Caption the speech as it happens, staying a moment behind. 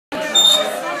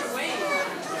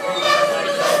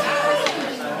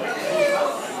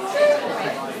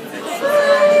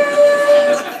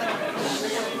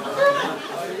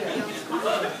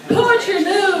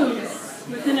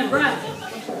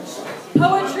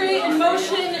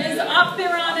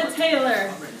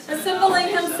Taylor, assembling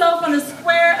himself on a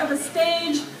square of a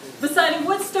stage beside a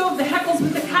wood stove that heckles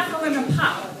with a cackle and a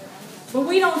pop. But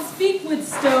we don't speak wood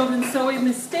stove, and so we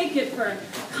mistake it for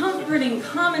comforting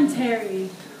commentary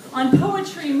on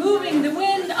poetry, moving the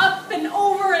wind up and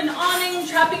over an awning,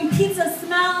 trapping pizza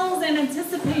smells and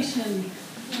anticipation.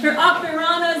 For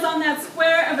Opirana is on that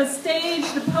square of a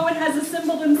stage. The poet has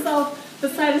assembled himself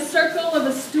beside a circle of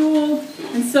a stool,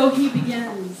 and so he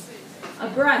begins. A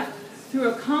breath through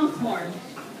a conchorn.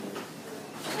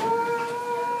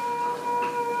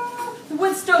 The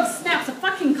wood stove snaps a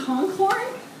fucking conchorn,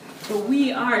 but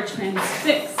we are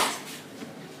transfixed.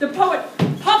 The poet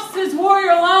puffs his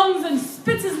warrior lungs and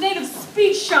spits his native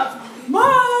speech, shouts, Mariana!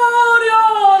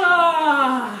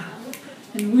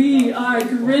 And we are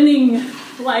grinning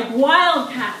like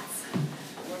wildcats.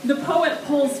 The poet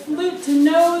pulls flute to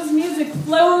nose, music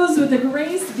flows with a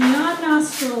grace beyond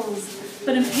nostrils,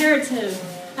 but imperative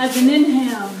as an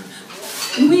inhale.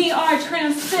 And we are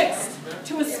transfixed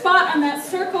to a spot on that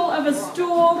circle of a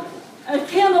stool. A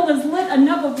candle is lit, a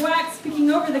nub of wax speaking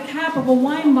over the cap of a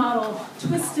wine bottle,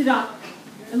 twisted up,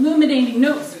 illuminating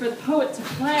notes for the poet to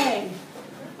play.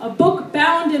 A book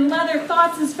bound in leather,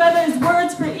 thoughts as feathers,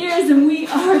 words for ears, and we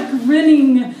are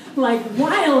grinning like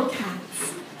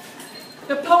wildcats.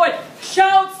 The poet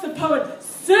shouts, the poet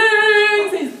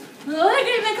sings, he's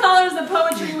licking the colors of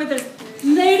poetry with his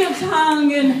native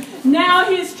tongue, and now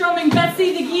he's strumming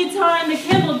Betsy the guitar, and the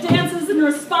candle dances in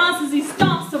response as he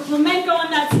stomps the flamenco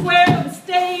on that square of a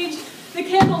stage. The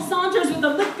candle saunters with the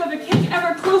lick of a kick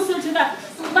ever closer to that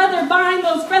leather bind,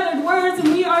 those feathered words,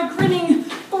 and we are grinning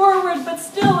forward, but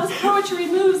still as poetry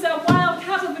moves that wild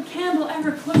cap of a candle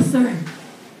ever closer.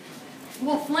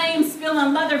 Will flames spill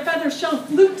on leather feather shell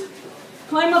flute,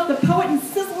 climb up the poet and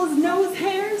sizzle his nose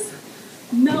hairs,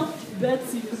 melt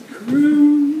Betsy's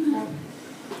croon.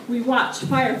 We watch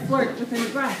fire flirt within a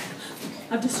breath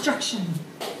of destruction.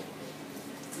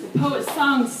 The poet's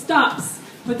song stops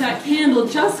with that candle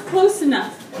just close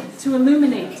enough to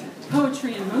illuminate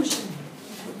poetry in motion.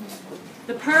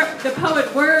 The poet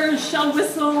whirs shell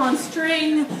whistle on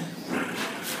string.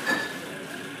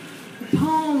 The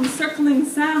poem circling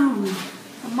sound,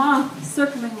 a moth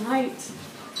circling light.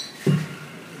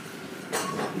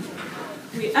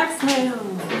 We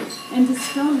exhale into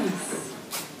stillness.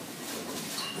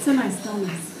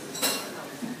 Semi-stillness.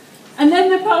 And then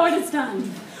the poet is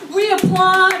done. We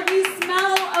applaud, we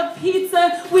smell of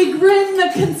pizza, we grin the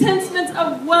contentment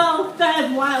of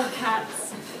well-fed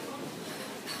wildcats.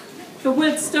 The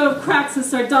wood stove cracks a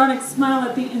sardonic smile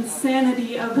at the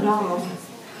insanity of it all.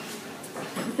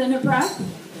 Within a breath,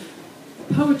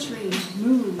 poetry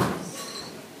moves.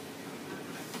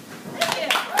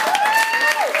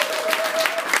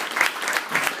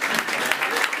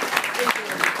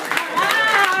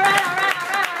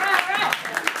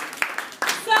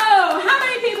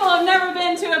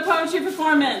 Poetry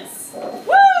performance.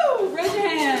 Woo! Raise your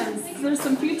hands. There's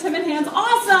some few timid hands.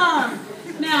 Awesome!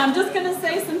 Now, I'm just going to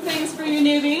say some things for you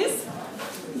newbies.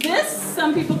 This,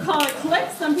 some people call it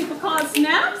clicks, some people call it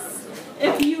snaps.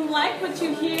 If you like what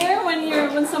you hear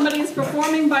when somebody's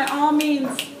performing, by all means,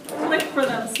 click for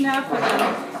them, snap for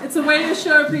them. It's a way to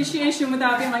show appreciation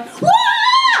without being like, wah!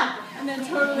 And then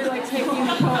totally like taking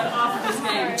the poet off of his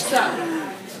game. So,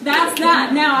 that's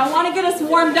that. Now, I want to get us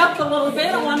warmed up a little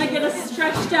bit. I want to get us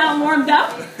stretched out, warmed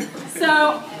up.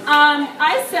 So,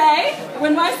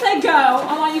 when I say go,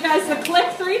 I want you guys to click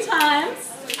 3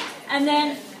 times and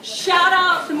then shout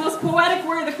out the most poetic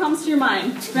word that comes to your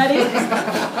mind. Ready?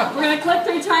 We're going to click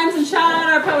 3 times and shout out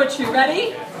our poetry.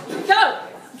 Ready? Go!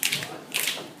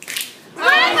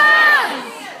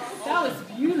 That was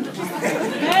beautiful.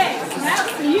 Okay,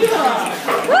 snaps for you all.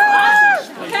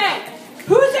 Awesome. Okay.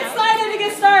 Who's excited to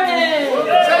get started?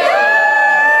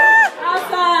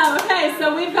 Awesome. Okay,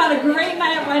 so we've got a great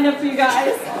night lined up for you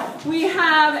guys. We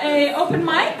have an open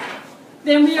mic.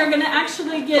 Then we are going to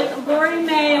actually get Lori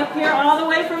May up here all the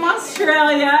way from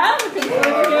Australia. Looking forward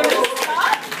to hearing this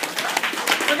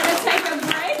stuff. We're going to take a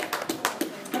break.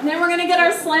 And then we're going to get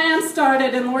our slam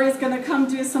started. And Lori's going to come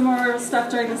do some more stuff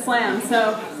during the slam.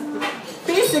 So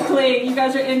basically, you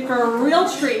guys are in for a real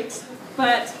treat.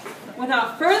 But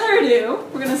without further ado,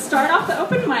 we're going to start off the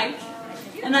open mic,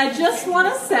 and I just want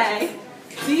to say,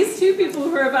 these 2 people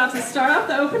who are about to start off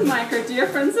the open mic are dear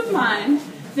friends of mine.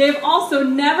 They've also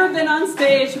never been on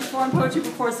stage to perform poetry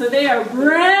before, so they are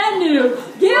brand new.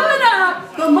 Give it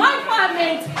up for my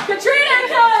flatmates, Katrina